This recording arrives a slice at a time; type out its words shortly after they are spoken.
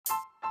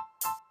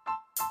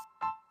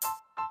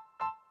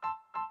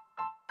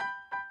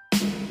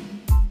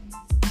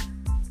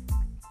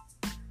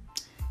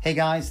Hey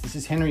guys, this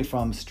is Henry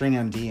from String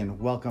MD and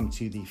welcome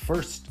to the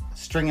first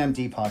String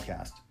MD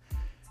podcast.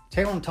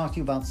 Today I want to talk to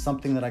you about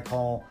something that I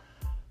call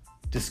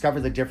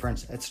Discover the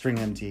Difference at String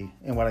MD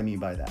and what I mean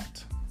by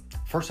that.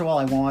 First of all,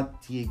 I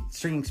want the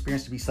string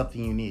experience to be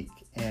something unique,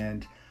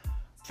 and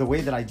the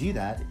way that I do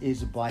that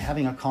is by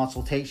having a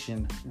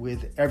consultation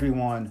with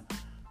everyone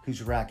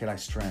whose racket I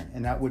string,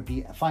 and that would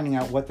be finding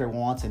out what their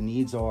wants and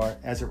needs are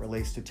as it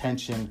relates to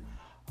tension,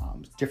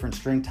 different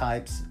string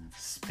types,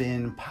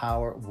 spin,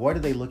 power, what are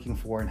they looking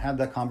for, and have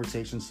that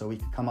conversation so we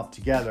can come up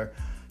together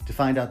to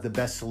find out the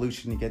best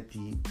solution to get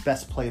the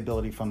best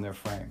playability from their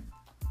frame.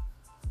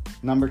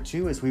 Number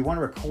two is we want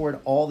to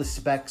record all the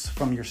specs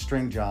from your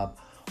string job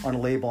on a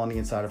label on the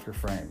inside of your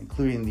frame,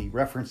 including the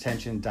reference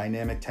tension,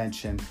 dynamic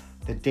tension,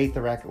 the date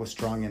the racket was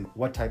strung, and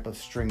what type of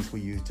strings we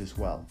used as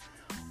well.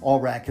 All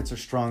rackets are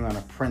strung on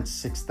a Prince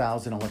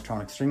 6000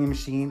 electronic stringing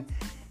machine,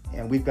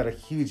 and we've got a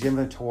huge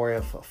inventory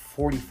of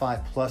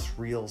 45 plus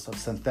reels of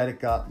synthetic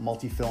gut,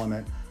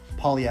 multi-filament,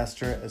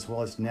 polyester, as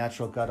well as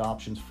natural gut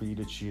options for you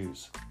to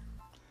choose.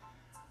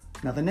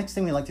 Now, the next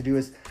thing we like to do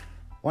is,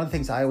 one of the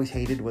things I always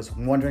hated was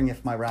wondering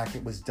if my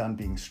racket was done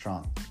being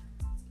strung.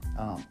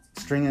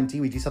 String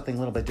MD, we do something a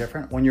little bit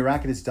different. When your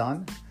racket is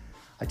done,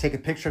 I take a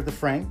picture of the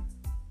frame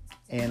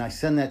and I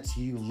send that to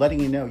you,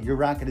 letting you know your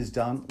racket is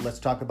done. Let's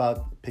talk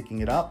about picking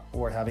it up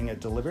or having it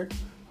delivered,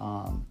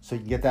 so you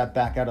can get that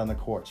back out on the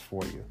courts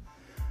for you.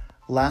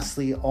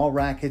 Lastly, all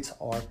rackets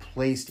are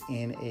placed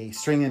in a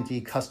String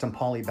MD custom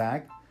poly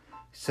bag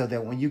so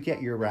that when you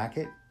get your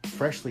racket,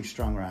 freshly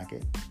strung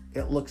racket,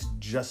 it looks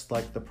just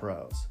like the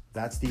pros.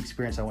 That's the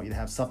experience I want you to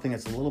have, something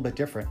that's a little bit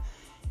different.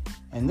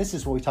 And this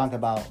is what we talk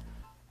about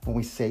when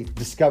we say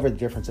discover the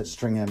difference at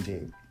String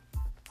MD.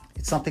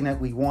 It's something that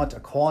we want, a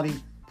quality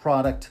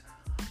product,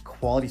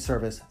 quality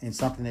service, and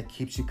something that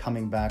keeps you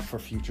coming back for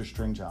future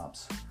string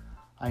jobs.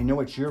 I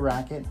know it's your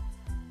racket,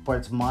 but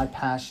it's my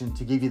passion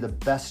to give you the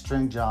best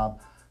string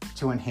job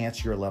to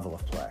enhance your level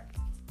of play.